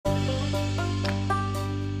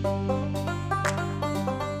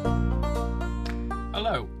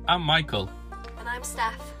Hello, I'm Michael. And I'm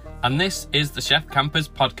Steph. And this is the Chef Campers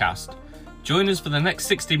podcast. Join us for the next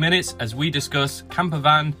 60 minutes as we discuss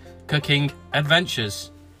campervan cooking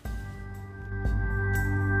adventures.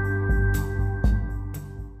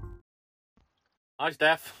 Hi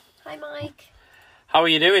Steph. Hi Mike. How are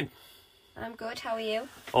you doing? I'm good, how are you?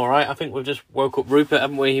 Alright, I think we've just woke up Rupert,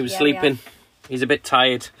 haven't we? He was sleeping. He's a bit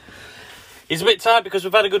tired. He's a bit tired because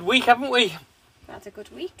we've had a good week, haven't we? Had a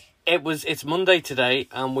good week. It's Monday today,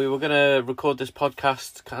 and we were going to record this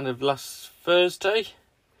podcast kind of last Thursday.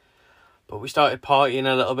 But we started partying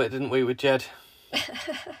a little bit, didn't we, with Jed?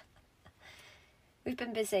 We've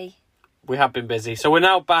been busy. We have been busy. So we're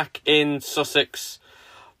now back in Sussex.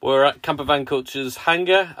 We're at Campervan Culture's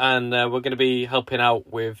hangar, and we're going to be helping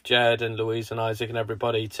out with Jed and Louise and Isaac and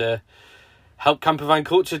everybody to help Campervan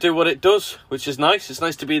Culture do what it does, which is nice. It's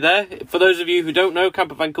nice to be there. For those of you who don't know,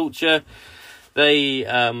 Campervan Culture, they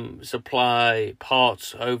supply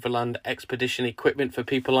parts, overland expedition equipment for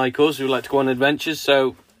people like us who like to go on adventures.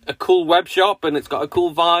 So a cool web shop, and it's got a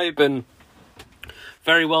cool vibe, and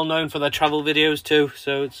very well known for their travel videos too.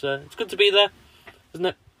 So it's good to be there, isn't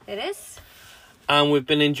it? It is. And we've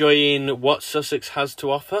been enjoying what Sussex has to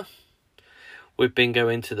offer. We've been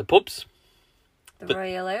going to the pubs. The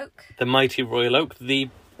Royal Oak. The mighty Royal Oak. The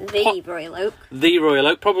Royal Oak. The Royal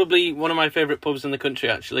Oak. Probably one of my favourite pubs in the country,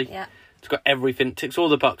 actually. Yeah. It's got everything. Ticks all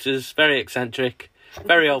the boxes. Very eccentric.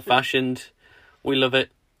 Very old-fashioned. We love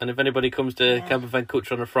it. And if anybody comes to Campervan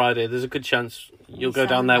Culture on a Friday, there's a good chance you'll go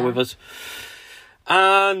down there with us.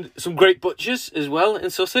 And some great butchers as well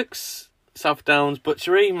in Sussex. South Downs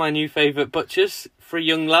Butchery, my new favourite butchers. 3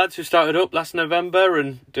 young lads who started up last November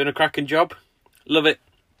and doing a cracking job. Love it.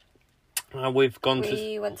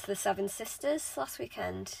 We went to the Seven Sisters last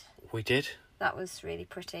weekend. We did. That was really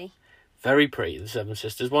pretty. Very pretty, the Seven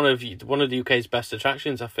Sisters. One of the UK's best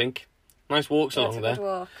attractions, I think. Nice walks along there. Good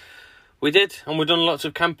walk. We did, and we've done lots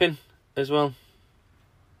of camping as well.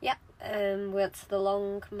 Yeah, we went to the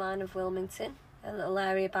Long Man of Wilmington, a little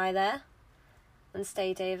area by there, and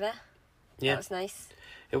stayed over. Yeah. That was nice.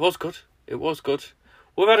 It was good. It was good.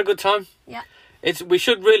 We've had a good time. Yeah. We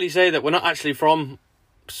should really say that we're not actually from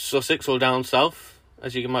Sussex or down south,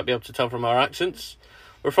 as you might be able to tell from our accents.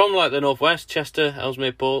 We're from like the northwest, Chester,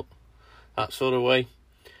 Ellesmere Port, that sort of way,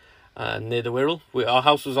 near the Wirral. Our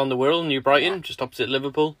house was on the Wirral, New Brighton, just opposite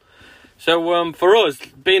Liverpool. So for us,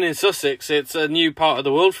 being in Sussex, it's a new part of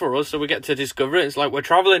the world for us, so we get to discover it. It's like we're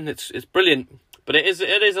travelling. It's brilliant. But it is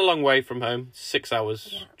a long way from home. 6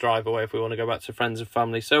 hours drive away if we want to go back to friends and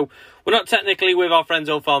family. So we're not technically with our friends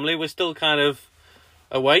or family. We're still kind of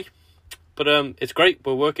away. But it's great.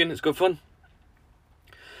 We're working. It's good fun.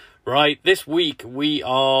 Right. This week we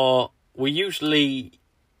usually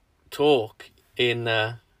talk in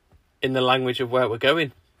the language of where we're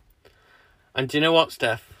going. And do you know what,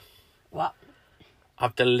 Steph? What?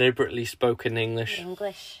 I've deliberately spoken English.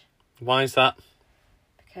 English. Why is that?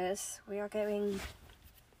 Because we are going...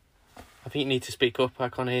 I think you need to speak up. I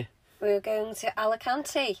can't hear. We're going to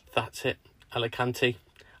Alicante. That's it. Alicante.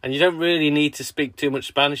 And you don't really need to speak too much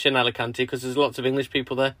Spanish in Alicante because there's lots of English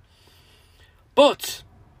people there. But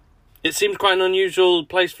it seemed quite an unusual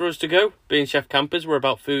place for us to go. Being Chef Campers, we're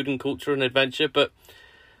about food and culture and adventure. But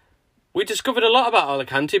we discovered a lot about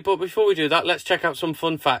Alicante. But before we do that, let's check out some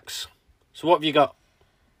fun facts. So what have you got?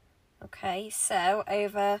 Okay, so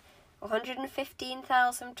over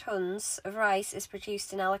 115,000 tonnes of rice is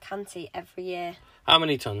produced in Alicante every year. How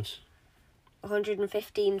many tonnes?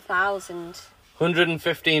 115,000.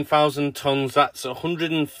 115,000 tonnes. That's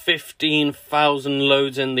 115,000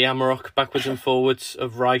 loads in the Amarok, backwards and forwards,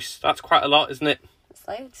 of rice. That's quite a lot, isn't it? That's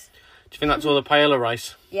loads. Do you think that's all the paella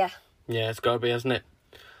rice? Yeah. Yeah, it's got to be, hasn't it?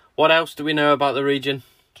 What else do we know about the region?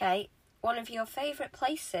 Okay, one of your favourite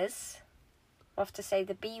places, I'll have to say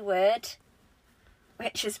the B word,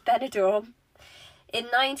 which is Benidorm. In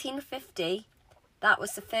 1950, that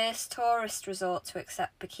was the first tourist resort to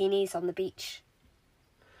accept bikinis on the beach.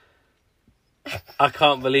 I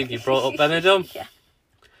can't believe you brought up Benidorm. Yeah.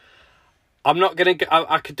 I'm not going to...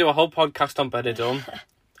 I could do a whole podcast on Benidorm.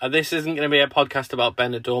 This isn't going to be a podcast about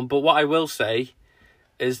Benidorm, but what I will say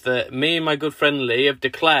is that me and my good friend Lee have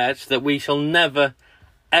declared that we shall never,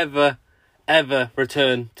 ever, ever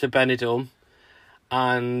return to Benidorm.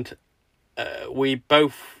 And we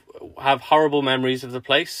both have horrible memories of the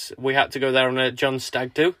place. We had to go there on a John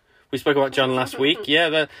stag do. We spoke about John last week.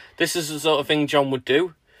 Yeah, this is the sort of thing John would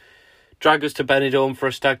do. Drag us to Benidorm for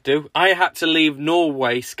a stag do. I had to leave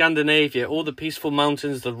Norway, Scandinavia, all the peaceful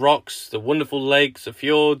mountains, the rocks, the wonderful lakes, the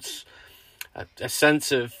fjords, a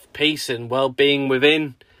sense of peace and well-being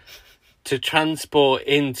within, to transport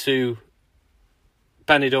into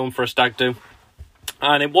Benidorm for a stag do.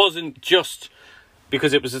 And it wasn't just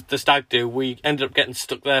because it was the stag do. We ended up getting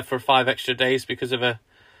stuck there for 5 extra days because of a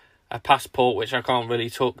passport, which I can't really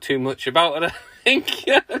talk too much about. And I think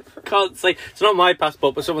can't say it's not my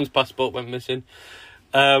passport, but someone's passport went missing.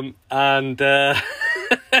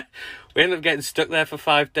 We ended up getting stuck there for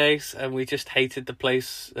 5 days, and we just hated the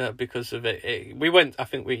place because of it. We went.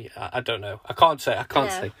 I don't know. I can't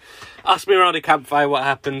say. Ask me around a campfire what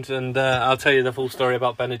happened, and I'll tell you the full story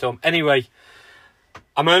about Benidorm. Anyway,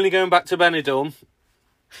 I'm only going back to Benidorm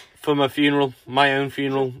for my funeral, my own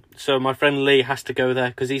funeral. So my friend Lee has to go there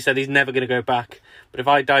because he said he's never going to go back. But if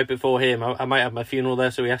I die before him, I might have my funeral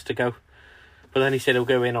there, so he has to go. But then he said he'll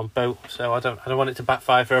go in on boat, so I don't want it to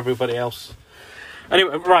backfire for everybody else.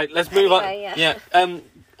 Anyway, right, let's move on. Yeah.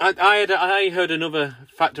 I heard another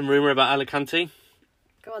fact and rumour about Alicante.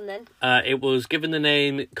 Go on then. It was given the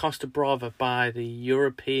name Costa Brava by the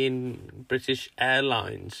European British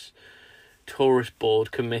Airlines Tourist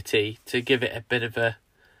Board Committee to give it a bit of a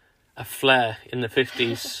flair in the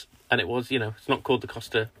 50s. And it was, it's not called the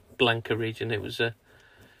Costa Blanca region. It was a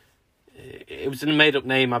made-up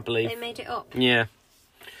name, I believe. They made it up. Yeah.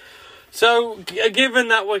 So, given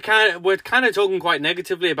that we're kind of talking quite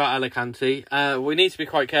negatively about Alicante, we need to be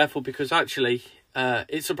quite careful because actually,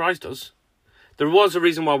 it surprised us. There was a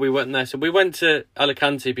reason why we went there. So we went to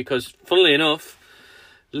Alicante because, funnily enough,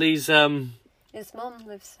 Lee's his mum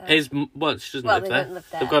lives there. She doesn't live there. Don't live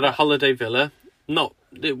there. They've got a holiday villa, not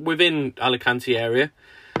within Alicante area,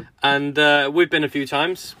 and we've been a few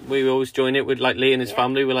times. We always join it with Lee and his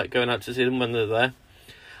family. We like going out to see them when they're there.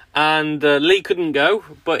 And Lee couldn't go,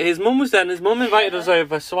 but his mum was there, and his mum invited us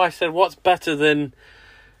over. So I said, what's better than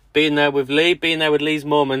being there with Lee, being there with Lee's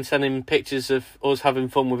mum and sending pictures of us having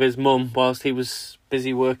fun with his mum whilst he was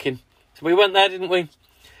busy working. So we went there, didn't we?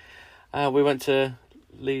 We went to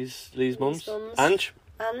Lee's mum's. Ange's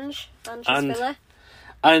villa.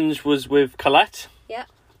 Ange was with Colette. Yeah.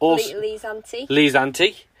 Lee's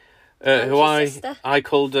auntie. Who I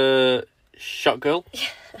called Shot Girl.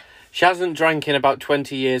 She hasn't drank in about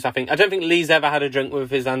 20 years, I think. I don't think Lee's ever had a drink with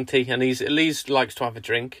his auntie, and Lee's likes to have a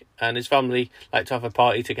drink, and his family like to have a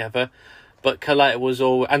party together. But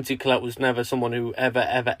Auntie Colette was never someone who ever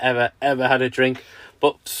had a drink.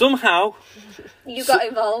 But somehow... You got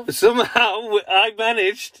involved. Somehow I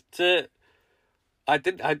managed to... I'm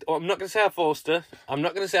not going to say I forced her. I'm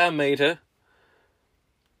not going to say I made her.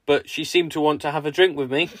 But she seemed to want to have a drink with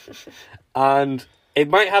me. And... it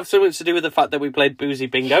might have something to do with the fact that we played Boozy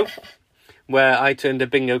Bingo, where I turned a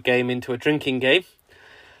bingo game into a drinking game.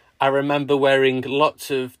 I remember wearing lots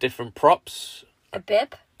of different props. A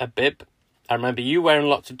bib. I remember you wearing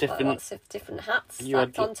lots of different hats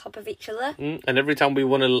stacked on top of each other. And every time we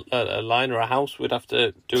won a line or a house, we'd have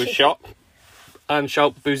to do a shot and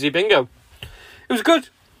shout Boozy Bingo. It was good.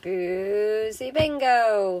 Boozy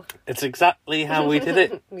Bingo. It's exactly how we did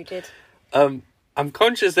it. We did. I'm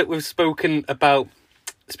conscious that we've spoken about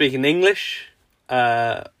speaking English,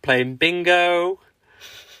 playing bingo,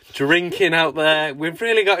 drinking out there. We've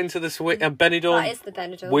really got into the swing. Benidorm. That is the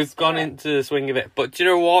Benidorm. We've gone into the swing of it. But do you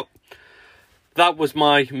know what? That was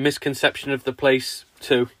my misconception of the place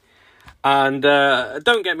too. And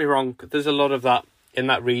don't get me wrong, there's a lot of that in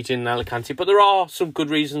that region in Alicante. But there are some good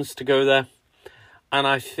reasons to go there. And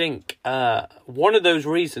I think one of those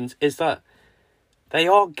reasons is that they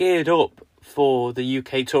are geared up for the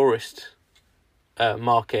UK tourist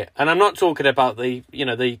market. And I'm not talking about the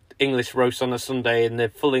English roast on a Sunday and the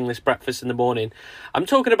full English breakfast in the morning. I'm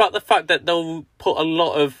talking about the fact that they'll put a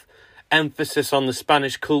lot of emphasis on the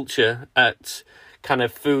Spanish culture at kind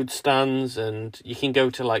of food stands, and you can go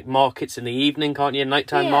to markets in the evening, can't you?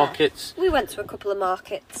 Nighttime markets. We went to a couple of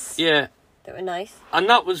markets. Yeah. That were nice. And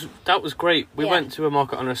that was great. We went to a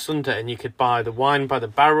market on a Sunday and you could buy the wine by the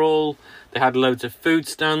barrel. They had loads of food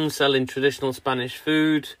stands selling traditional Spanish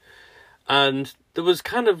food. And there was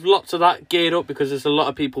kind of lots of that geared up because there's a lot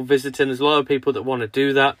of people visiting. There's a lot of people that want to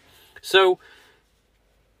do that. So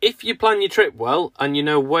if you plan your trip well and you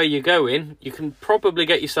know where you're going, you can probably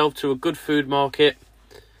get yourself to a good food market,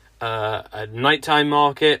 a nighttime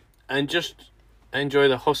market, and just enjoy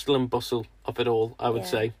the hustle and bustle of it all, I would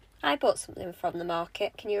say. I bought something from the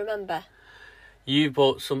market. Can you remember? You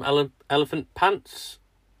bought some elephant pants?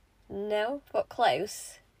 No, but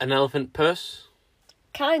close. An elephant purse?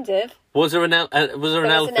 Kind of. Was there an elephant? There was an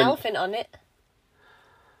elephant on it.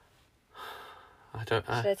 Should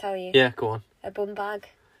I tell you? Yeah, go on. A bum bag.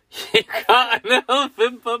 You got an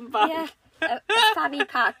elephant bum bag? Yeah, a fanny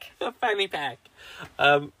pack. A fanny pack.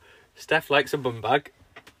 Steph likes a bum bag.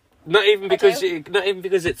 Not even because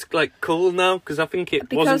it's cool now, because I think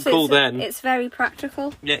it wasn't cool then. It's very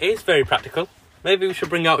practical. Yeah, it is very practical. Maybe we should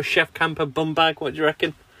bring out a Chef Camper bum bag. What do you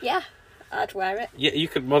reckon? Yeah, I'd wear it. Yeah, you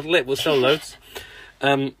could model it. We'll sell loads.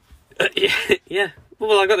 Yeah.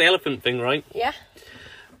 Well, I got the elephant thing right. Yeah.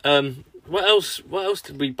 What else? What else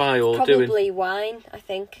did we buy or do? Probably wine, I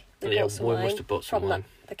think. We bought some wine must have bought some from wine.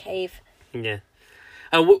 the cave. Yeah.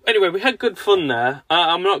 Anyway, we had good fun there.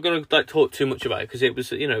 I'm not going to talk too much about it because it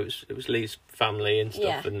was, it was Lee's family and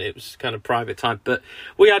stuff, and it was kind of private time. But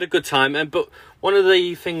we had a good time. But one of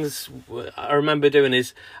the things I remember doing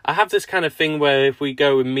is I have this kind of thing where if we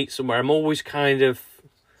go and meet somewhere, I'm always I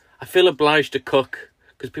feel obliged to cook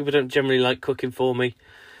because people don't generally like cooking for me.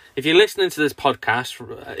 If you're listening to this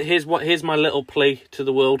podcast, here's my little plea to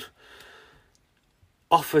the world.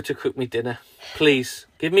 Offer to cook me dinner, please.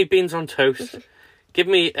 Give me beans on toast. Give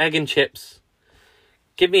me egg and chips.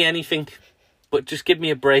 Give me anything, but just give me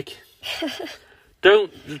a break.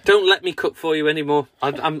 Don't let me cook for you anymore.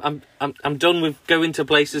 I'm done with going to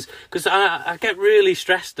places because I get really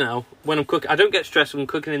stressed now when I'm cooking. I don't get stressed when I'm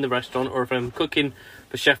cooking in the restaurant or if I'm cooking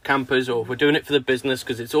for Chef Campers or if we're doing it for the business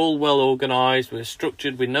because it's all well organised, we're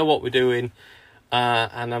structured, we know what we're doing,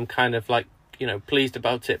 and I'm kind of pleased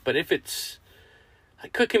about it. But if it's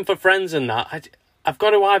like cooking for friends and that, I've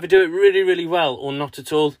got to either do it really, really well or not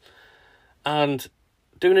at all. And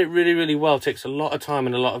doing it really, really well takes a lot of time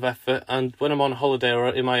and a lot of effort. And when I'm on holiday or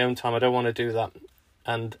in my own time, I don't want to do that.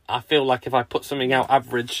 And I feel like if I put something out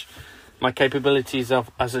average, my capabilities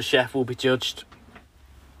as a chef will be judged.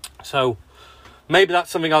 So maybe that's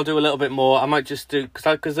something I'll do a little bit more. I might just do...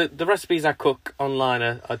 Because the recipes I cook online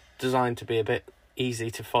are designed to be a bit easy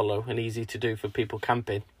to follow and easy to do for people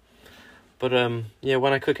camping. But,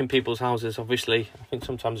 when I cook in people's houses, obviously, I think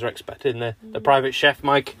sometimes they're expecting the private chef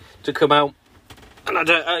mic to come out. And I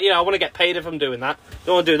don't, I want to get paid if I'm doing that. I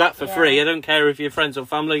don't want to do that for free. I don't care if you're friends or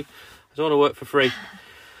family. I don't want to work for free.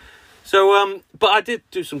 So, but I did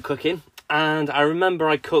do some cooking. And I remember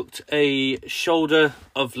I cooked a shoulder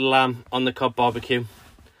of lamb on the cob barbecue.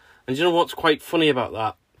 And you know what's quite funny about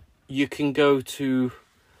that? You can go to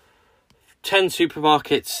 10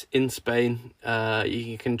 supermarkets in Spain.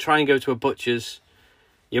 You can try and go to a butcher's.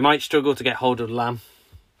 You might struggle to get hold of lamb.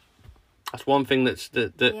 That's one thing that's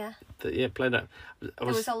played out. There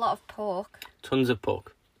was a lot of pork. Tons of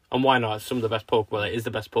pork. And why not? It's some of the best pork. Well, it is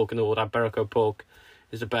the best pork in the world. Iberico pork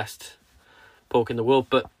is the best pork in the world.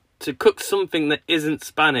 But to cook something that isn't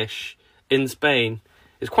Spanish in Spain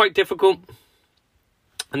is quite difficult.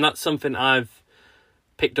 And that's something I've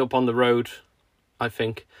picked up on the road, I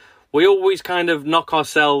think. We always kind of knock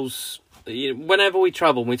ourselves... Whenever we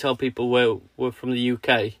travel, we tell people we're from the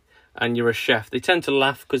UK and you're a chef. They tend to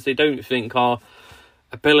laugh because they don't think our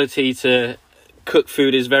ability to cook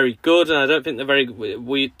food is very good. And I don't think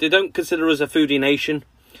they don't consider us a foodie nation.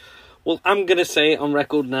 Well, I'm going to say it on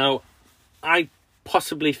record now. I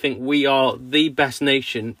possibly think we are the best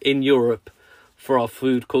nation in Europe for our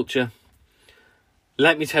food culture.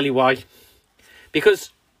 Let me tell you why.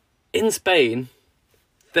 Because in Spain...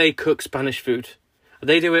 they cook Spanish food.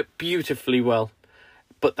 They do it beautifully well.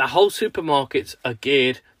 But the whole supermarkets are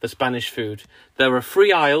geared for Spanish food. There are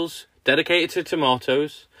 3 aisles dedicated to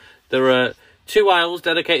tomatoes. There are 2 aisles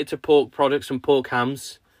dedicated to pork products and pork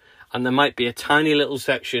hams. And there might be a tiny little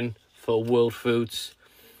section for world foods.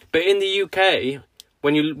 But in the UK,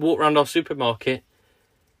 when you walk around our supermarket,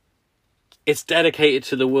 it's dedicated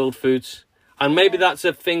to the world foods. And maybe that's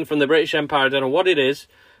a thing from the British Empire. I don't know what it is.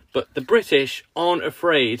 But the British aren't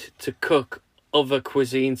afraid to cook other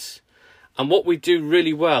cuisines. And what we do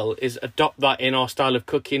really well is adopt that in our style of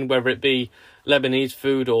cooking, whether it be Lebanese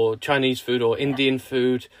food or Chinese food or Indian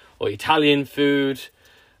food or Italian food.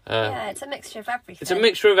 It's a mixture of everything. It's a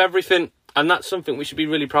mixture of everything. And that's something we should be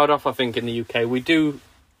really proud of, I think, in the UK. We do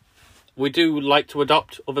like to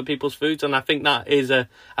adopt other people's foods. And I think that is a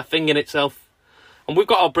thing in itself. And we've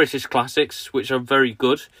got our British classics, which are very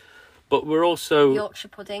good. But we're also... Yorkshire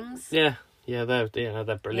puddings. Yeah, they're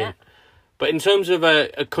brilliant. Yeah. But in terms of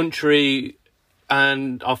a country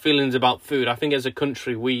and our feelings about food, I think as a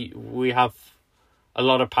country we have a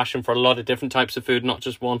lot of passion for a lot of different types of food, not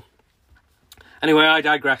just one. Anyway, I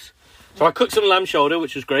digress. So I cooked some lamb shoulder,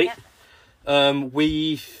 which was great. Yeah.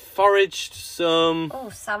 We foraged some... Oh,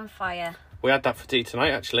 samphire. We had that for tea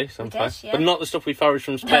tonight, actually, samphire. Did, yeah. But not the stuff we foraged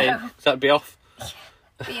from Spain, no. So that'd be off.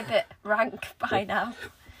 Be a bit rank by now.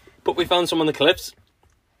 But we found some on the cliffs.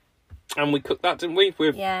 And we cooked that, didn't we?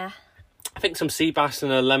 With, I think some sea bass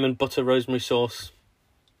and a lemon butter rosemary sauce.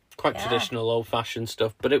 Quite traditional, old-fashioned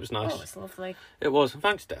stuff, but it was nice. Oh, it was lovely. It was.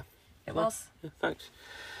 Thanks, Steph. It was. Yeah, thanks.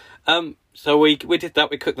 So we did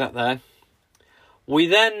that. We cooked that there. We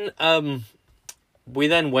then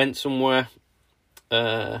went somewhere.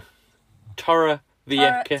 Torrevieja.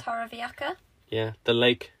 Torrevieja. Yeah, the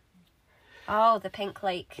lake. Oh, the Pink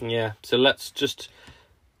Lake. Yeah, so let's just...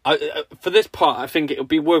 for this part, I think it would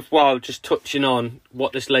be worthwhile just touching on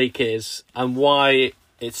what this lake is and why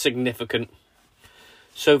it's significant.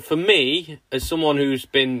 So for me, as someone who's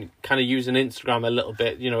been kind of using Instagram a little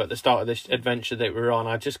bit, you know, at the start of this adventure that we were on,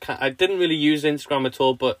 I didn't really use Instagram at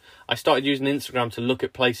all, but I started using Instagram to look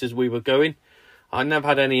at places we were going. I never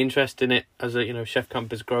had any interest in it as a, you know, Chef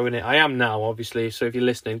Campers growing it. I am now, obviously, so if you're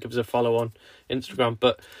listening, give us a follow on Instagram,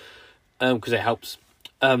 but because it helps.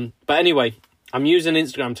 But anyway, I'm using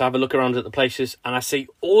Instagram to have a look around at the places, and I see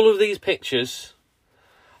all of these pictures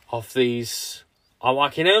of these, I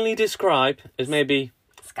can only describe as maybe...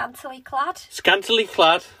 Scantily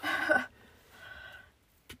clad.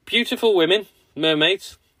 Beautiful women,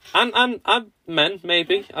 mermaids, and men,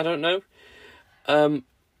 maybe, I don't know.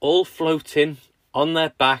 All floating on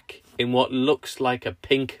their back in what looks like a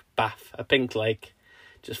pink bath, a pink lake.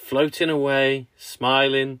 Just floating away,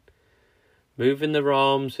 smiling, moving their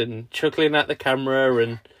arms and chuckling at the camera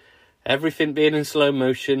and everything being in slow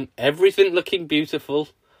motion, everything looking beautiful.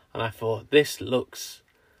 And I thought, this looks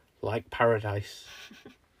like paradise.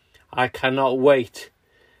 I cannot wait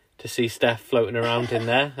to see Steph floating around in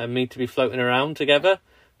there and me to be floating around together.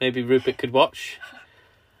 Maybe Rupert could watch.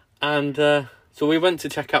 And so we went to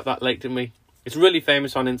check out that lake, didn't we? It's really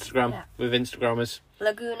famous on Instagram with Instagrammers.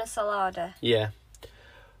 Laguna Salada. Yeah.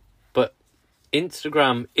 But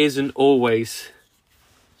Instagram isn't always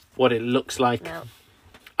what it looks like. No.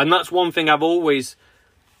 And that's one thing I've always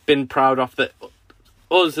been proud of, that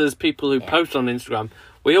us as people who post on Instagram,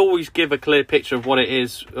 we always give a clear picture of what it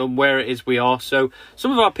is and where it is we are. So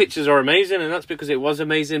some of our pictures are amazing, and that's because it was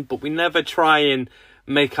amazing, but we never try and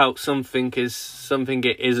make out something is something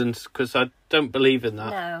it isn't, because I don't believe in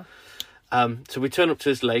that. No. So we turn up to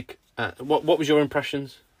this lake. What was your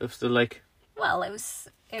impressions of the lake? Well, it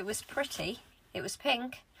was pretty. It was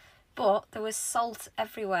pink, but there was salt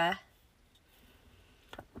everywhere.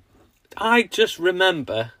 I just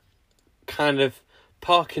remember kind of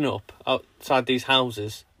parking up outside these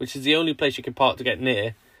houses, which is the only place you can park to get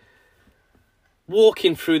near,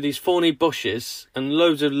 walking through these thorny bushes and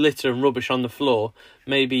loads of litter and rubbish on the floor,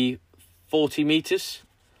 maybe 40 metres.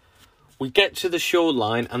 We get to the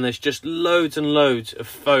shoreline and there's just loads and loads of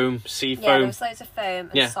foam, sea foam. Yeah, there was loads of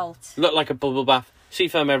foam and salt. Looked like a bubble bath. Sea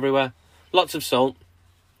foam everywhere. Lots of salt.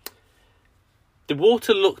 The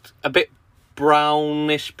water looked a bit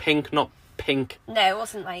brownish pink, not pink. No, it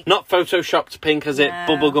wasn't like... Not photoshopped pink as it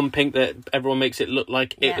bubblegum pink that everyone makes it look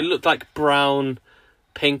like. It looked like brown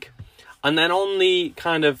pink. And then on the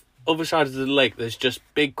kind of other side of the lake, there's just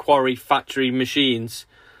big quarry factory machines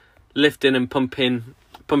lifting and pumping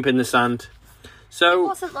the sand. So it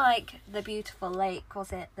wasn't like the beautiful lake,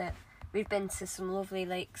 was it? That we've been to some lovely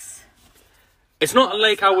lakes. It's not a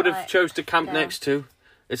lake I would have chose to camp next to.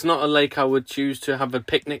 It's not a lake I would choose to have a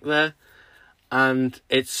picnic there. And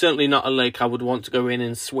it's certainly not a lake I would want to go in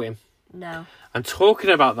and swim. No. And talking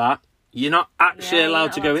about that, you're not actually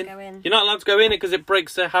allowed to go in. You're not allowed to go in it because it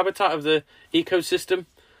breaks the habitat of the ecosystem.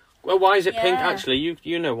 Well, why is it pink, actually?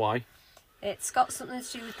 You know why. It's got something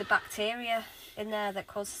to do with the bacteria in there that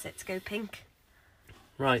causes it to go pink.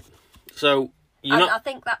 Right. So... I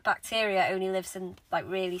think that bacteria only lives in like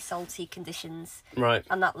really salty conditions. Right.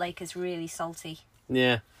 And that lake is really salty.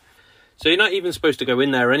 Yeah. So you're not even supposed to go in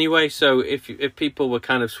there anyway. So if people were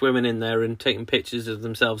kind of swimming in there and taking pictures of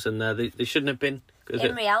themselves in there, they shouldn't have been.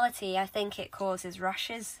 In reality, I think it causes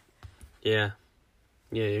rashes. Yeah.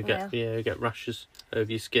 Yeah, you get rashes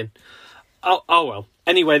over your skin. Oh well.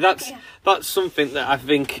 Anyway, that's something that I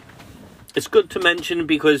think it's good to mention,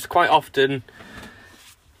 because quite often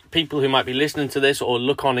people who might be listening to this or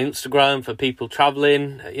look on Instagram for people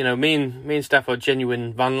travelling, you know, me and Steph are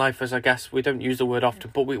genuine van lifers, I guess. We don't use the word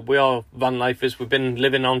often, but we are van lifers. We've been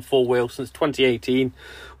living on four wheels since 2018.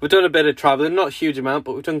 We've done a bit of travelling, not a huge amount,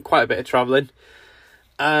 but we've done quite a bit of travelling.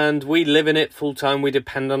 And we live in it full time. We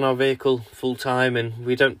depend on our vehicle full time, and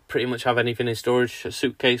we don't pretty much have anything in storage. A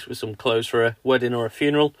suitcase with some clothes for a wedding or a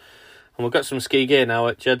funeral. And we've got some ski gear now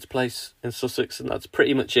at Jed's place in Sussex, and that's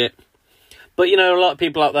pretty much it. But, you know, a lot of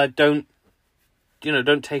people out there don't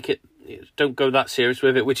take it, don't go that serious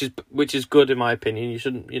with it, which is good in my opinion. You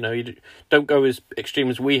shouldn't, you don't go as extreme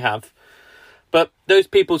as we have. But those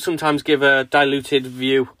people sometimes give a diluted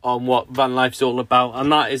view on what van life's all about,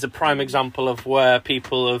 and that is a prime example of where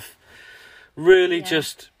people have really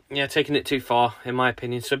just taken it too far, in my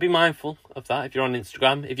opinion. So be mindful of that if you're on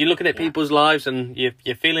Instagram. If you're looking at people's lives and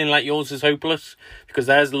you're feeling like yours is hopeless because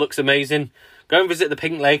theirs looks amazing, go and visit the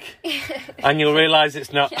Pink Lake and you'll realise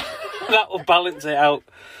it's not. That will balance it out.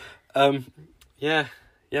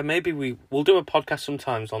 Yeah, maybe we'll do a podcast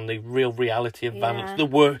sometimes on the real reality of van life, Yeah. the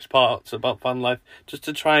worst parts about van life, just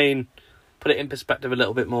to try and put it in perspective a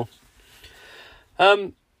little bit more.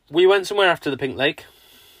 We went somewhere after the Pink Lake.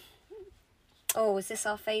 Oh, was this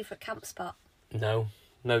our favourite camp spot? No,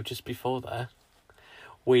 just before there.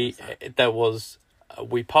 We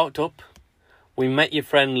parked up. We met your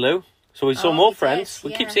friend Lou. So we saw more we friends. did,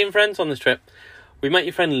 We keep yeah. seeing friends on this trip. We met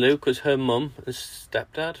your friend Lou because her mum and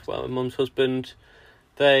stepdad, well, her mum's husband,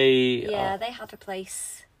 they had a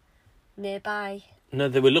place nearby. no,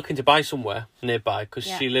 they were looking to buy somewhere nearby because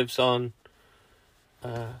Yeah. she lives on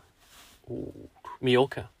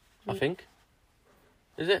Mallorca, I think.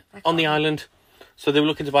 Is it? I On the can't- island. So they were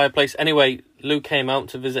looking to buy a place. Anyway, Lou came out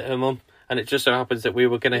to visit her mum, and it just so happens that we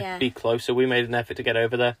were going to Yeah. be close, so we made an effort to get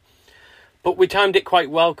over there. But we timed it quite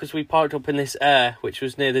well because we parked up in this air, which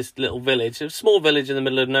was near this little village. It was a small village in the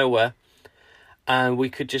middle of nowhere. And we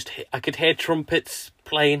could I could hear trumpets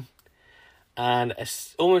playing, and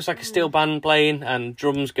almost like a steel band playing, and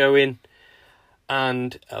drums going.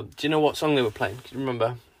 And do you know what song they were playing? Do you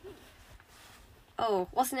remember? Oh,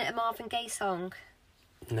 wasn't it a Marvin Gaye song?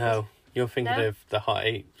 No, you're thinking No? of the Hot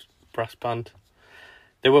 8 brass band.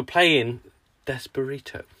 They were playing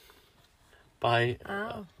Desperito by,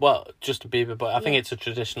 Justin Bieber, but I think Yeah. it's a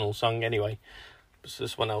traditional song anyway. So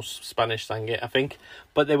someone else Spanish sang it, I think.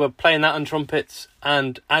 But they were playing that on trumpets,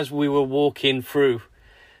 and as we were walking through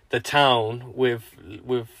the town with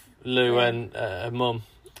Lou Yeah. and her mum,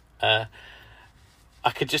 I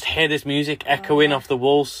could just hear this music echoing off the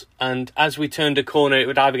walls, and as we turned a corner it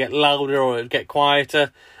would either get louder or it would get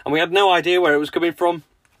quieter, and we had no idea where it was coming from.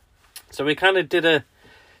 So we kind of did a...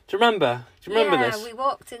 Do you remember this? Yeah, we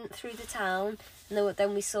walked in through the town, and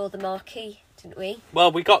then we saw the marquee, didn't we?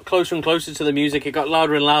 Well, we got closer and closer to the music. It got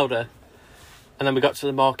louder and louder. And then we got to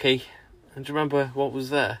the marquee. And do you remember what was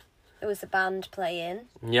there? There was a band playing,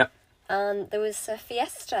 Yep. and there was a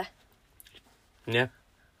fiesta. Yeah.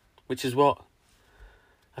 Which is what?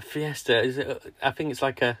 A fiesta. Is it? I think it's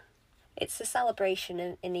like a... It's a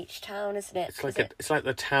celebration in each town, isn't it? It's like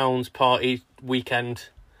the town's party weekend.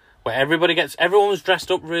 Where everyone was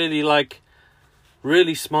dressed up really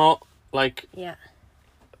smart. Like Yeah.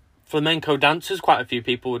 flamenco dancers, quite a few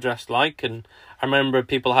people were dressed like. And I remember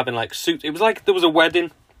people having like suits. It was like there was a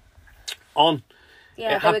wedding on. Yeah,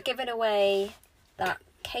 It they had- were giving away that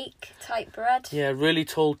cake type bread. Yeah, really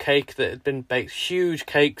tall cake that had been baked. Huge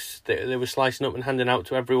cakes that they were slicing up and handing out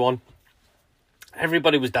to everyone.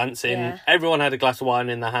 Everybody was dancing. Yeah. Everyone had a glass of wine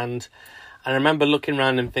in their hand. And I remember looking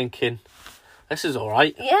around and thinking, this is all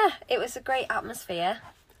right. Yeah, it was a great atmosphere.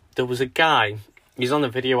 There was a guy, he's on the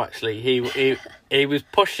video actually, he was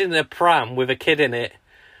pushing the pram with a kid in it,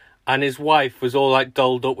 and his wife was all like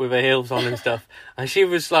dolled up with her heels on and stuff. And she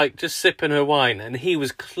was like just sipping her wine, and he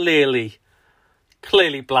was clearly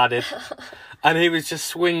bladdered. And he was just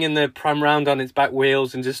swinging the pram round on its back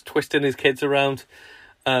wheels and just twisting his kids around,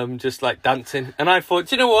 just like dancing. And I thought,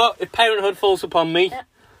 do you know what? If parenthood falls upon me, Yeah.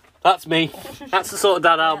 that's me. That's the sort of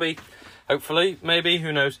dad I'll be. Hopefully, maybe,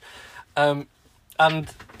 who knows. And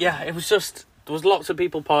yeah, it was just, there was lots of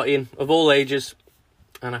people partying of all ages.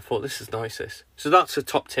 And I thought, this is nice, this. So that's a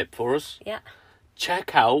top tip for us. Yeah.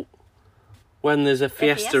 Check out when there's a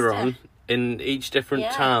fiesta fiesta. on in each different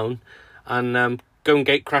Yeah. town, and go and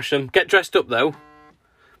gate crash them. Get dressed up though,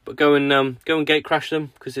 but go and gate crash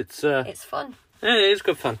them because it's fun. yeah, it is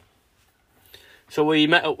good fun. So we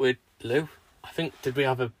met up with Lou. I think, did we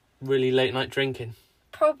have a really late night drinking?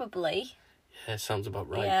 Probably. Yeah, sounds about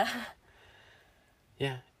right.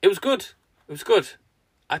 Yeah. It was good. It was good.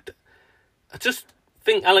 I just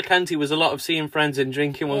think Alicante was a lot of seeing friends and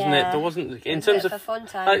drinking, wasn't it? Yeah. There wasn't, in It was terms a bit of a fun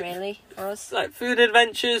time, like, really, for us. like food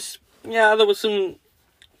adventures. Yeah, there was some.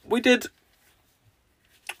 We did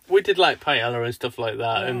like paella and stuff like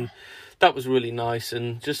that, Yeah. and that was really nice.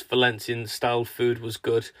 And just Valencian style food was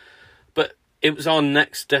good, but it was our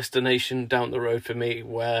next destination down the road for me,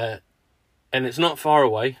 and it's not far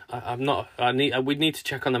away. We'd need to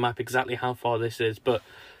check on the map exactly how far this is, but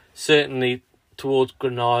certainly towards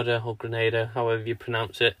Granada or Grenada, however you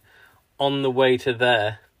pronounce it. On the way to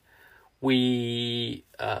there, we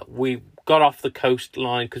got off the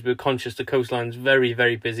coastline because we were conscious the coastline's very,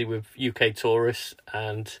 very busy with UK tourists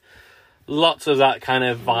and lots of that kind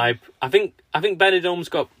of vibe. I think Benidorm's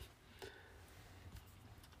got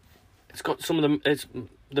it's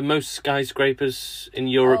the most skyscrapers in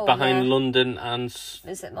Europe behind yeah. London and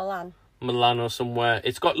Is it Milan? Milan or somewhere.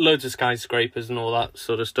 It's got loads of skyscrapers and all that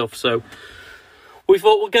sort of stuff. So we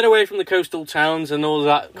thought we'll get away from the coastal towns and all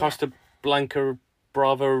that Costa Blanca,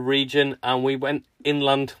 Brava region, and we went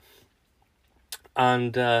inland.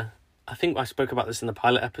 And I think I spoke about this in the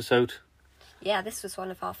pilot episode. Yeah, this was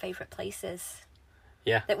one of our favourite places.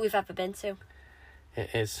 Yeah. That we've ever been to. It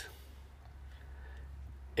is.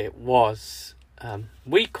 It was.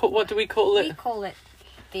 What do we call it? We call it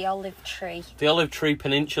the Olive Tree. The Olive Tree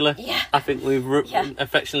Peninsula. Yeah. I think we've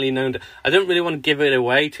affectionately known it. I don't really want to give it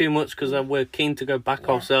away too much because we're keen to go back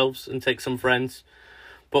ourselves and take some friends.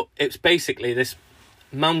 But it's basically this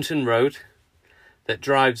mountain road that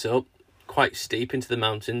drives up quite steep into the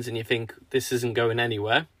mountains, and you think this isn't going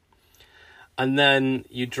anywhere. And then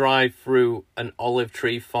you drive through an olive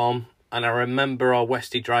tree farm, and I remember our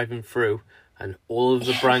Westie driving through and all of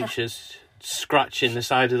the branches scratching the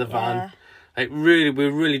side of the van. Like we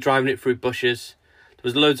were really driving it through bushes. There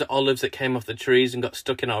was loads of olives that came off the trees and got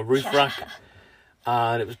stuck in our roof rack.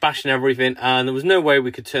 And it was bashing everything, and there was no way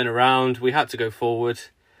we could turn around. We had to go forward,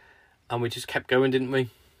 and we just kept going, didn't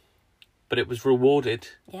we? But it was rewarded.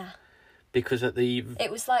 Yeah. Because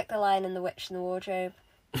it was like The Lion and the Witch and the Wardrobe,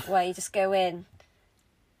 where you just go in,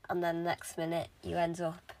 and then the next minute you end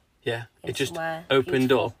up. Yeah, it just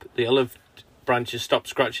opened up. The olive branches stopped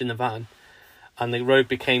scratching the van, and the road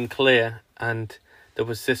became clear, and there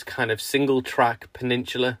was this kind of single track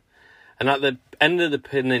peninsula, and at the end of the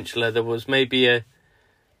peninsula there was maybe a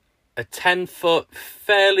 10-foot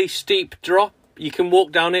fairly steep drop. You can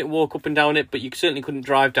walk down it, walk up and down it, but you certainly couldn't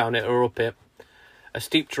drive down it or up it. A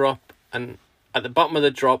steep drop, and at the bottom of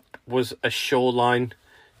the drop was a shoreline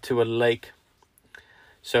to a lake.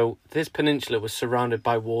 So this peninsula was surrounded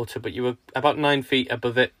by water, but you were about 9 feet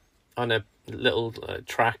above it on a little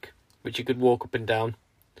track, which you could walk up and down.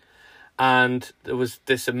 And there was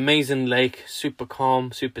this amazing lake, super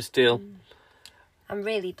calm, super still. And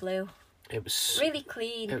really blue. It was really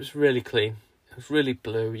clean. It was really clean. It was really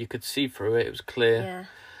blue. You could see through it. It was clear. Yeah.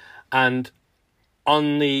 And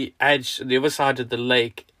on the edge, the other side of the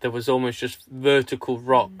lake, there was almost just vertical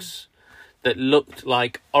rocks that looked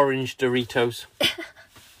like orange Doritos.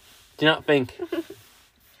 Do you not think?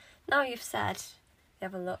 Now you've said, you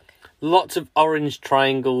have a look. Lots of orange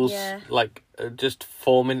triangles, like just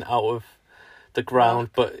forming out of the ground,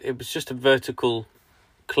 but it was just a vertical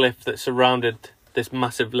cliff that surrounded this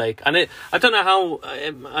massive lake. And I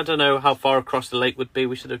don't know how far across the lake would be.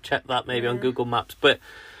 We should have checked that maybe on Google Maps, but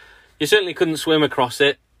you certainly couldn't swim across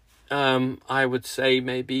it. I would say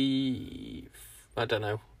maybe, I don't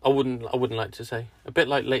know. I wouldn't like to say. A bit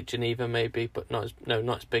like Lake Geneva maybe, but not as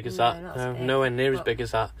big as that. No, nowhere near as big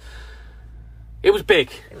as that. It was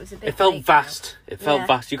big. It was a big. It felt vast. It felt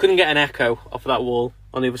vast. You couldn't get an echo off that wall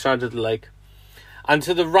on the other side of the lake. And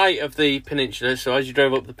to the right of the peninsula, so as you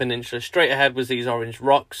drove up the peninsula, straight ahead was these orange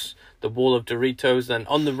rocks, the wall of Doritos. Then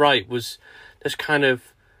on the right was this kind of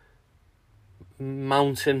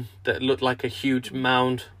mountain that looked like a huge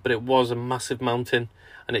mound, but it was a massive mountain.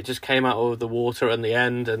 And it just came out of the water at the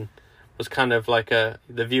end and was kind of like the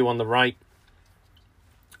view on the right.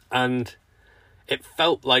 And it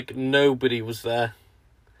felt like nobody was there.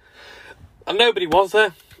 And nobody was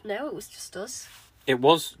there. No, it was just us. It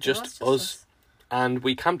was just us. And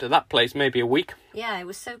we camped at that place maybe a week. Yeah, it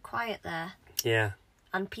was so quiet there. Yeah.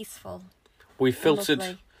 And peaceful. We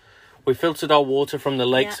filtered our water from the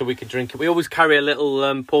lake so we could drink it. We always carry a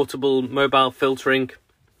little portable mobile filtering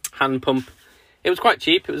hand pump. It was quite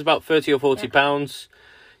cheap. It was about 30 or 40 pounds.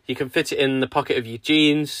 You can fit it in the pocket of your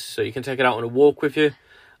jeans, so you can take it out on a walk with you.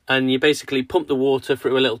 And you basically pump the water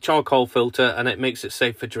through a little charcoal filter, and it makes it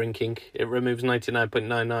safe for drinking. It removes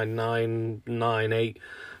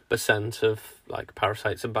 99.99998% of like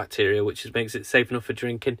parasites and bacteria, which makes it safe enough for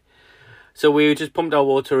drinking. So we just pumped our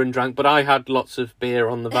water and drank, but I had lots of beer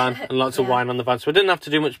on the van and lots of wine on the van, so I didn't have to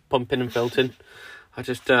do much pumping and filtering. I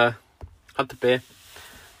just had the beer.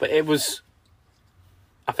 But it was...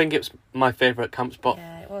 I think it's my favourite camp spot.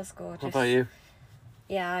 Yeah, it was gorgeous. What about you?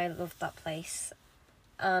 Yeah, I loved that place.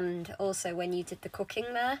 And also when you did the cooking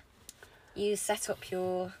there, you set up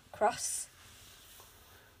your cross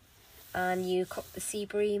and you cooked the sea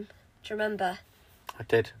bream. Do you remember? I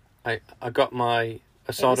did. I got my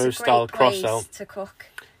Asado style cross out. To cook.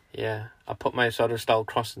 Yeah, I put my Asado style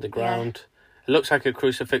cross in the ground. It looks like a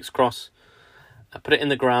crucifix cross. I put it in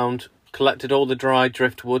the ground, collected all the dry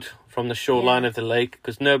driftwood from the shoreline of the lake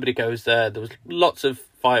because nobody goes there. There was lots of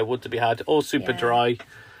firewood to be had, all super dry,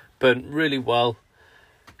 burnt really well.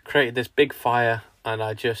 Created this big fire, and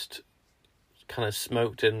I just kind of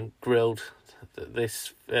smoked and grilled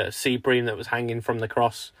this sea bream that was hanging from the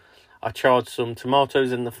cross. I charred some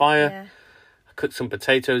tomatoes in the fire. I cooked some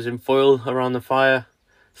potatoes in foil around the fire,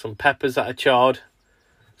 some peppers that I charred,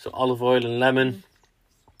 some olive oil and lemon.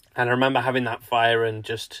 And I remember having that fire and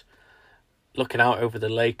just looking out over the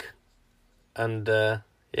lake. And it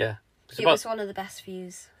was one of the best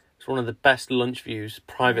views. It's one of the best lunch views,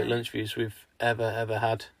 private lunch views we've ever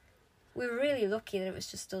had. We were really lucky that it was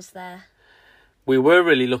just us there. We were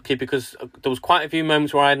really lucky because there was quite a few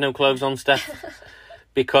moments where I had no clothes on, Steph.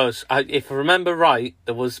 Because if I remember right,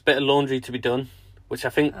 there was a bit of laundry to be done, which I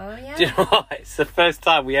think... Oh, yeah. Do you know what? It's the first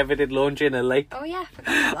time we ever did laundry in a lake. Oh, yeah, I forgot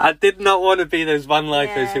about that. I did not want to be those van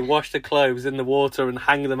lifers Yeah. who wash the clothes in the water and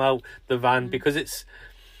hang them out the van, because it's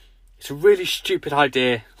a really stupid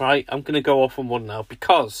idea, right? I'm going to go off on one now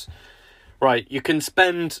because, right, you can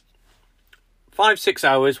spend 5-6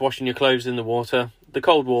 hours washing your clothes in the water, the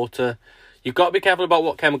cold water. You've got to be careful about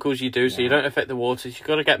what chemicals you do so you don't affect the water. You've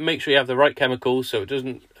got to make sure you have the right chemicals so it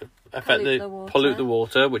doesn't pollute the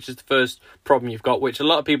water, which is the first problem you've got, which a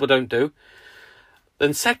lot of people don't do.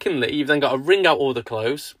 Then secondly, you've then got to wring out all the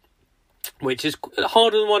clothes, which is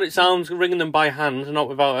harder than what it sounds, wringing them by hand, not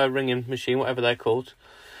without a wringing machine, whatever they're called.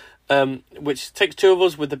 Which takes two of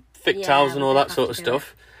us with the thick towels and all that sort of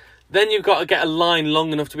stuff. Then you've got to get a line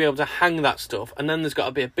long enough to be able to hang that stuff, and then there's got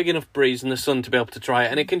to be a big enough breeze in the sun to be able to dry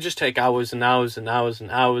it, and it can just take hours and hours and hours and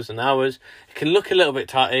hours and hours. It can look a little bit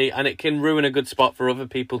tatty, and it can ruin a good spot for other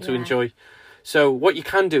people to enjoy. So what you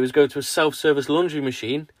can do is go to a self-service laundry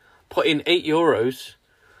machine, put in €8,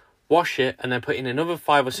 wash it, and then put in another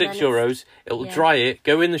 €5 or €6. It'll dry it,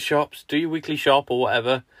 go in the shops, do your weekly shop or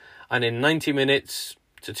whatever, and in 90 minutes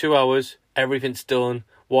to 2 hours, everything's done,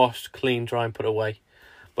 washed, clean, dry, and put away.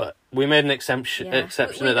 But we made an exception at that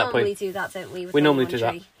point. We normally do that, don't we? We normally do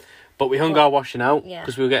that. But we hung our washing out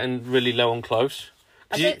because we were getting really low on clothes.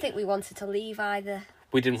 I don't think we wanted to leave either.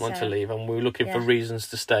 We didn't want to leave, and we were looking for reasons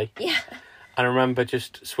to stay. Yeah. And I remember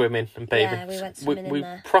just swimming and bathing. Yeah, we went swimming in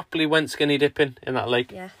there. We properly went skinny dipping in that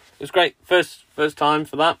lake. Yeah. It was great. First time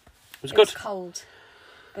for that. It was good. It was cold,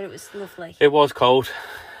 but it was lovely. It was cold.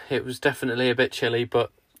 It was definitely a bit chilly, but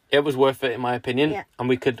it was worth it in my opinion. Yeah. And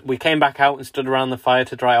we came back out and stood around the fire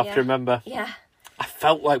to dry off. Do you remember? Yeah. I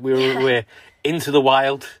felt like we were into the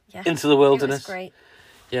wild, into the wilderness. It was great.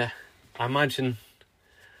 Yeah. I imagine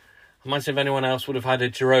if anyone else would have had a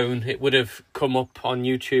drone, it would have come up on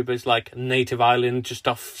YouTube as like a native island just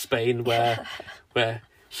off Spain where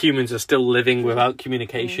humans are still living without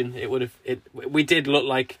communication. We did look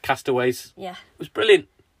like castaways. Yeah. It was brilliant.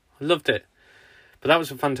 I loved it. But that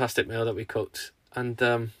was a fantastic meal that we cooked. And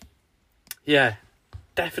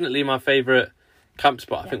definitely my favourite camp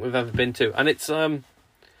spot I think we've ever been to. And it's on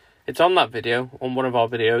that video, on one of our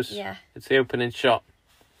videos. Yeah. It's the opening shot.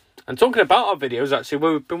 And talking about our videos, actually,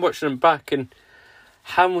 we've been watching them back and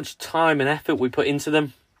how much time and effort we put into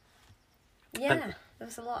them. Yeah, there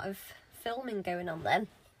was a lot of filming going on then.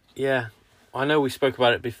 Yeah, I know we spoke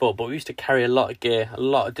about it before, but we used to carry a lot of gear, a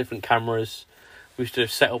lot of different cameras. We used to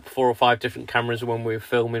set up 4 or 5 different cameras when we were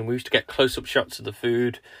filming. We used to get close-up shots of the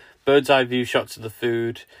food, bird's-eye view shots of the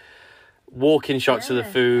food, walking shots of the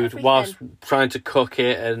food whilst trying to cook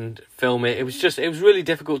it and film it. It was really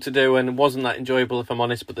difficult to do and it wasn't that enjoyable, if I'm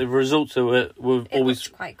honest, but the results were always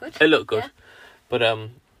quite good. It looked good. Yeah. But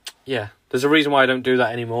there's a reason why I don't do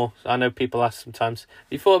that anymore. I know people ask sometimes,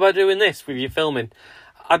 have you thought about doing this with your filming?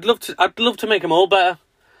 I'd love to make them all better,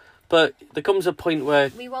 but there comes a point where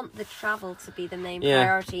we want the travel to be the main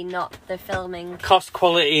priority, not the filming. Cost,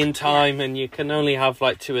 quality and time, and you can only have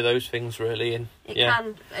like 2 of those things really, and it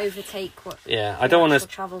can overtake what. Yeah, I don't want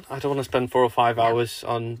to spend 4 or 5 hours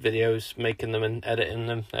on videos making them and editing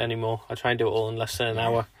them anymore. I try and do it all in less than an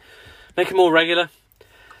hour. Make them more regular.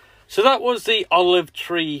 So that was the Olive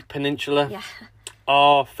Tree Peninsula. Yeah.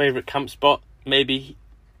 Our favourite camp spot, maybe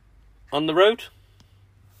on the road?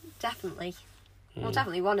 Definitely. Well,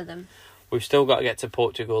 definitely one of them. We've still got to get to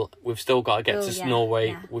Portugal. We've still got to get to Norway.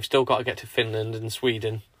 Yeah. We've still got to get to Finland and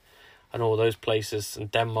Sweden and all those places,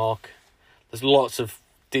 and Denmark. There's lots of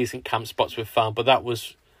decent camp spots we've found, but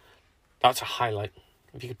that's a highlight.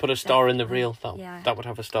 If you could put a star in the reel, that would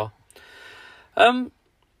have a star.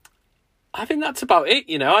 I think that's about it,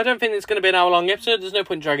 you know. I don't think it's going to be an hour-long episode. There's no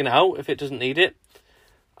point dragging it out if it doesn't need it.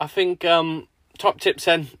 I think top tips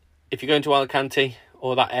then, if you're going to Alicante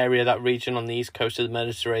or that area, that region on the east coast of the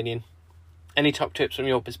Mediterranean. Any top tips from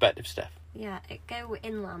your perspective, Steph? Yeah, go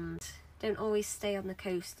inland. Don't always stay on the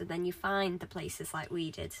coast, and then you find the places like we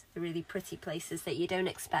did, the really pretty places that you don't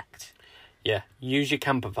expect. Yeah, use your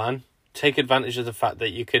camper van. Take advantage of the fact that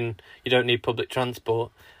you don't need public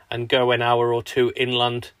transport, and go an hour or 2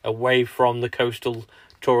 inland away from the coastal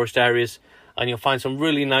tourist areas, and you'll find some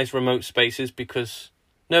really nice remote spaces because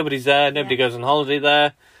nobody's there, nobody goes on holiday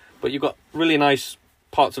there, but you've got really nice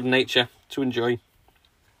parts of nature to enjoy.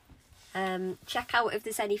 Check out if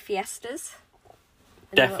there's any fiestas.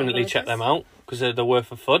 Definitely check them out because they're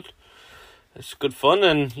worth a fun. It's good fun,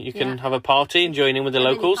 and you can have a party and join in with the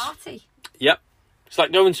locals. Party. Yep. It's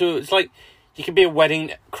like You can be a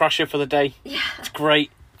wedding crasher for the day. Yeah. It's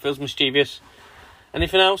great. Feels mischievous.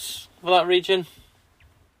 Anything else for that region?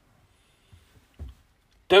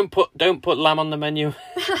 Don't put lamb on the menu.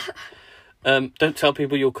 Don't tell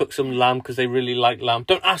people you'll cook some lamb because they really like lamb.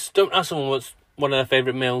 Don't ask someone what's one of their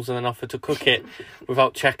favourite meals and then offer to cook it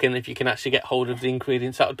without checking if you can actually get hold of the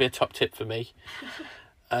ingredients. That would be a top tip for me.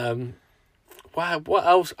 Wow, what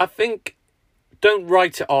else? I think don't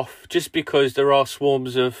write it off just because there are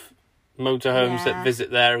swarms of motorhomes that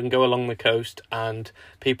visit there and go along the coast, and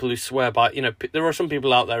people who swear by, there are some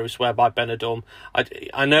people out there who swear by Benidorm.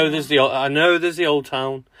 I know there's the old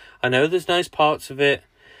town. I know there's nice parts of it.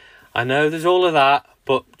 I know there's all of that,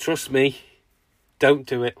 but trust me, don't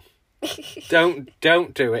do it.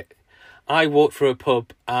 Don't do it. I walked through a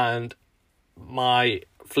pub and my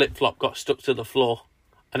flip-flop got stuck to the floor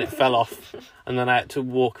and it fell off, and then I had to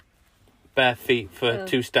walk bare feet for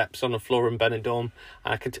 2 steps on the floor in Benidorm.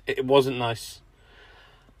 It wasn't nice.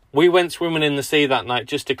 We went swimming in the sea that night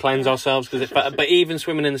just to cleanse ourselves, but even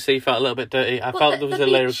swimming in the sea felt a little bit dirty. I felt there was a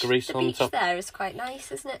layer of grease on the top. The beach there is quite nice,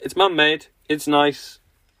 isn't it? It's man-made. It's nice.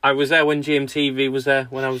 I was there when GMTV was there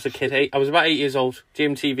when I was a kid. I was about 8 years old.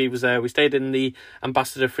 GMTV was there. We stayed in the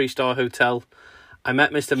Ambassador 3-star hotel. I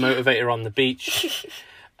met Mr. Motivator on the beach.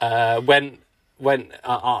 Went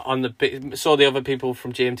on the saw the other people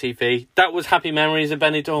from GMTV. That was happy memories of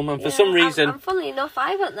Benidorm, and for some reason, and funnily enough,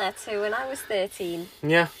 I went there too when I was 13.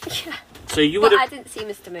 Yeah. So you but would I didn't see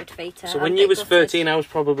Mr. Motivator. So when you was 13, I was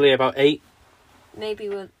probably about 8. Maybe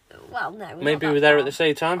we were there at the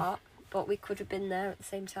same time. Apart, but we could have been there at the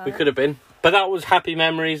same time. We could have been. But that was happy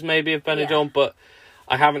memories maybe of Benidorm, but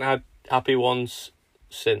I haven't had happy ones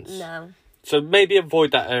since. No. So maybe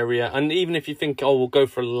avoid that area, and even if you think, we'll go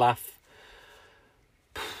for a laugh.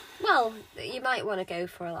 Well, you might want to go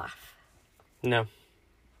for a laugh. No.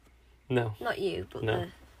 Not you, but no.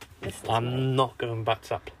 The listeners. I'm not going back to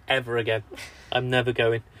that ever again. I'm never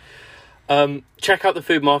going. Check out the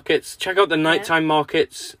food markets. Check out the nighttime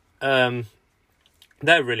markets. They're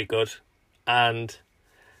really good. And,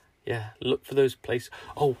 look for those places.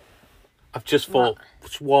 Oh, I've just thought,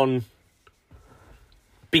 one,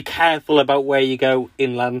 be careful about where you go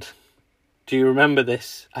inland. Do you remember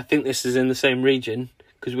this? I think this is in the same region,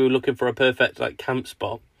 because we were looking for a perfect camp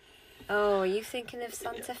spot. Oh, are you thinking of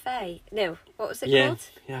Santa Fe? No, what was it called?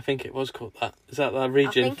 Yeah, I think it was called that. Is that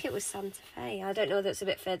region? I think it was Santa Fe. I don't know that it's a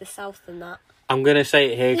bit further south than that. I'm going to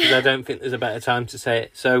say it here because I don't think there's a better time to say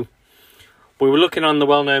it. So, we were looking on the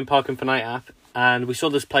well-known Parking for Night app, and we saw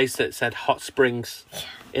this place that said hot springs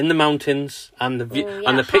in the mountains, and the view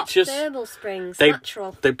and the pictures. Hot thermal springs, they,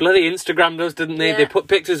 natural. They bloody Instagrammed us, didn't they? Yeah. They put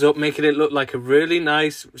pictures up, making it look like a really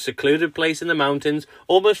nice, secluded place in the mountains,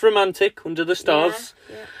 almost romantic under the stars.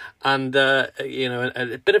 Yeah. And a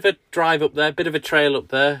bit of a drive up there, bit of a trail up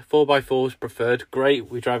there. 4x4s preferred.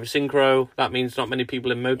 Great. We drive a Synchro. That means not many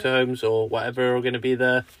people in motorhomes or whatever are going to be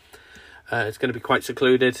there. It's going to be quite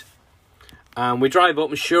secluded. And we drive up,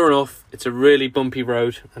 and sure enough, it's a really bumpy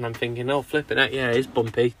road. And I'm thinking, flipping it, yeah, it's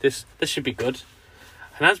bumpy. This should be good.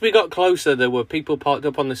 And as we got closer, there were people parked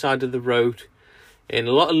up on the side of the road in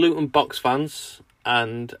a lot of Luton box vans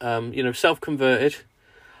and, self-converted.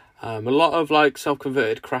 A lot of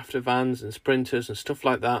self-converted crafter vans and sprinters and stuff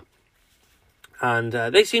like that. And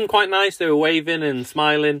they seemed quite nice. They were waving and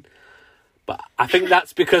smiling. But I think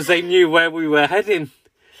that's because they knew where we were heading.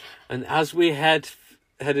 And as we headed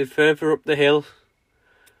further up the hill,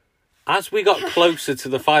 as we got closer to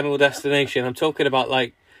the final destination, I'm talking about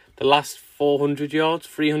the last 400 yards,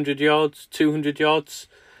 300 yards, 200 yards,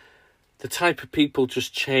 the type of people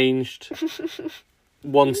just changed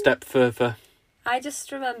one step further. I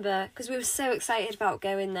just remember, because we were so excited about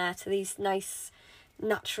going there to these nice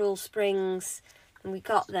natural springs, and we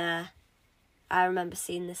got there, I remember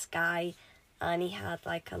seeing this guy, and he had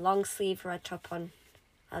a long sleeve red top on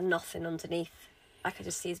and nothing underneath. I could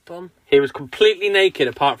just see his bum. He was completely naked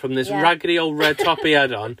apart from this raggedy old red top he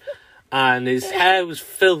had on, and his hair was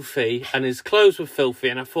filthy and his clothes were filthy,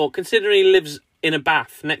 and I thought, considering he lives in a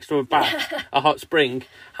bath, next to a bath, a hot spring,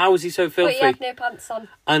 how was he so filthy? But he had no pants on.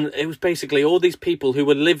 And it was basically all these people who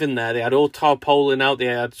were living there. They had all tarpaulin out. They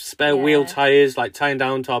had spare wheel tyres, tying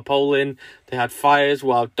down tarpaulin. They had fires,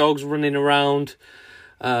 wild dogs running around.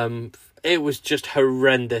 It was just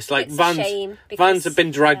horrendous. It's vans, a shame vans had been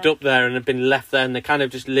dragged up there and had been left there, and they're kind of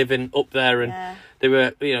just living up there. And they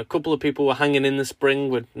were, a couple of people were hanging in the spring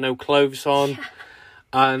with no clothes on.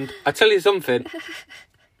 And I tell you something.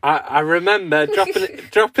 I remember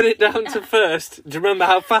dropping it down to first. Do you remember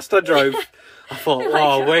how fast I drove? I thought,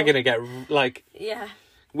 we're going to get,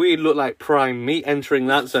 we look like prime meat entering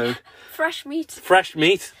that zone. Fresh meat.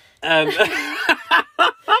 We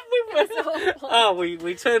was awful. Oh,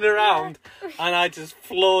 we turned around and I just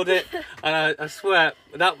floored it, and I swear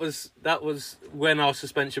that was when our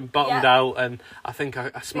suspension bottomed out, and I think I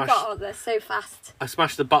We smashed. got out there so fast. I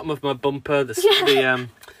smashed the bottom of my bumper. The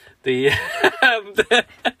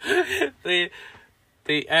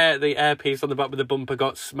air piece on the bottom of the bumper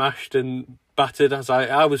got smashed and battered as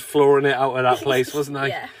I was flooring it out of that place, wasn't I?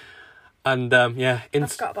 Yeah, And I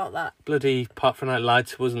forgot about that. bloody Park for Night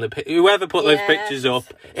Lights wasn't the whoever put those Yes, pictures up.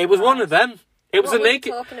 it's It was one mad. of them. It was What a were we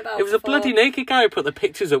naked. talking about It was a before? bloody naked guy who put the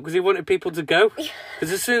pictures up because he wanted people to go.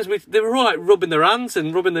 Because as soon as they were all like rubbing their hands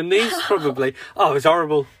and rubbing their knees, probably. Oh, it was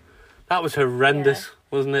horrible. That was horrendous,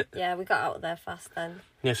 wasn't it? Yeah, we got out of there fast then.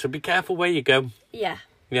 Yeah. So be careful where you go. Yeah,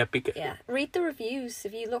 Yeah. yeah. Read the reviews.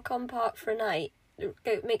 If you look on Park for a Night,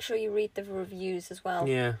 make sure you read the reviews as well.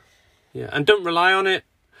 Yeah. Yeah. And don't rely on it.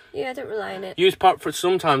 Yeah, don't rely on it. Use Park for.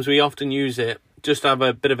 Sometimes we often use it just to have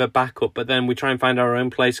a bit of a backup, but then we try and find our own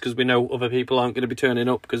place because we know other people aren't going to be turning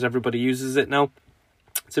up because everybody uses it now.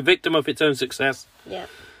 It's a victim of its own success. Yeah.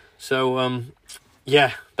 So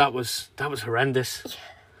yeah, that was horrendous. Yeah.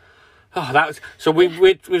 Oh, that was so.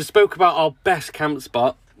 We spoke about our best camp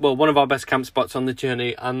spot. Well, one of our best camp spots on the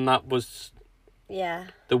journey, and that was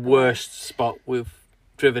the worst spot we've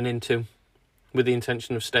driven into with the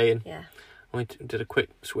intention of staying. Yeah. We did a quick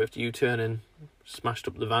swift U-turn and smashed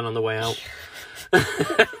up the van on the way out.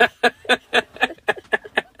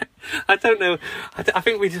 I don't know. I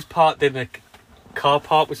think we just parked in a car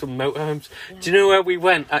park with some motorhomes. Yeah. Do you know where we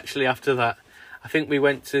went actually after that? I think we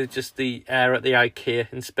went to just the air at the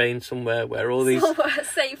IKEA in Spain somewhere where all these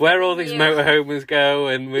motorhomes go,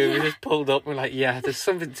 and we just pulled up and we're like, yeah, there's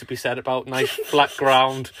something to be said about nice flat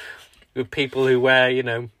ground with people who wear,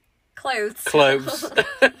 clothes.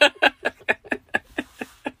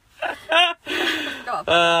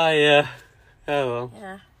 Yeah. Oh well.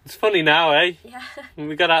 Yeah. It's funny now, eh? Yeah.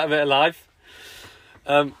 We got out of it alive.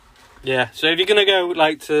 Yeah. So if you're gonna go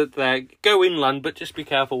to there, go inland, but just be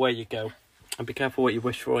careful where you go, and be careful what you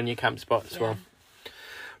wish for on your camp spot as well.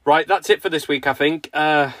 Right, that's it for this week, I think.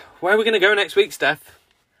 Where are we gonna go next week, Steph?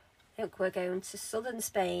 I think we're going to southern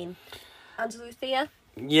Spain, Andalusia.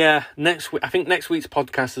 Yeah, next week. I think next week's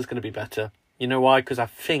podcast is going to be better. You know why? Because I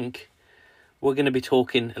think we're going to be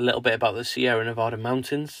talking a little bit about the Sierra Nevada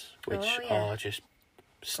mountains, which are just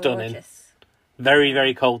stunning. Gorgeous. Very,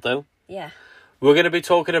 very cold, though. Yeah. We're going to be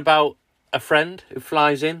talking about a friend who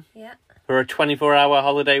flies in for a 24-hour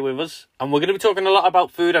holiday with us. And we're going to be talking a lot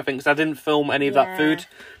about food, I think, because I didn't film any of that food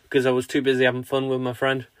because I was too busy having fun with my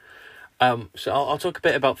friend. So I'll talk a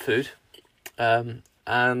bit about food.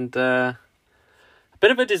 And a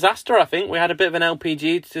bit of a disaster, I think. We had a bit of an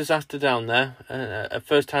LPG disaster down there. A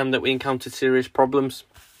first time that we encountered serious problems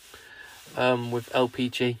with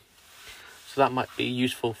LPG. So that might be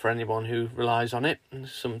useful for anyone who relies on it. And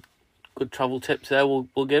some good travel tips there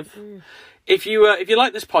we'll give. If you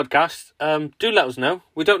like this podcast, do let us know.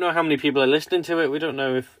 We don't know how many people are listening to it. We don't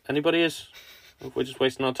know if anybody is. If we're just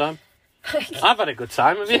wasting our time. I've had a good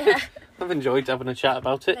time, have you? Yeah. I've enjoyed having a chat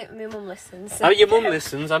about it. I think my mum listens. Oh, your mum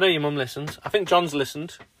listens. I know your mum listens. I think John's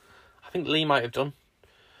listened. I think Lee might have done.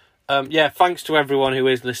 Thanks to everyone who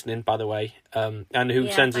is listening, by the way, and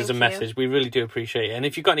who sends us a message. We really do appreciate it. And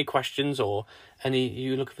if you've got any questions or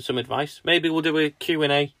you're looking for some advice, maybe we'll do a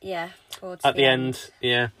Q&A. Yeah, at the end.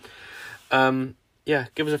 Yeah.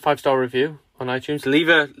 Give us a 5-star review on iTunes.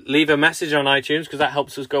 Leave a message on iTunes because that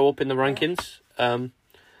helps us go up in the rankings.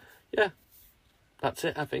 That's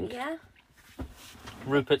it, I think. Yeah.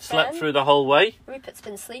 Rupert slept through the whole way. Rupert's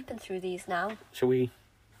been sleeping through these now. Shall we?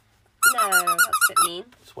 No, that's a bit mean.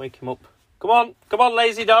 Let's wake him up. Come on,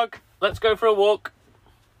 lazy dog. Let's go for a walk.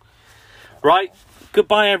 Right.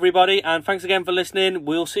 Goodbye, everybody, and thanks again for listening.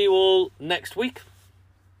 We'll see you all next week.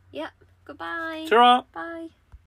 Yeah. Goodbye. Ta-ra. Bye.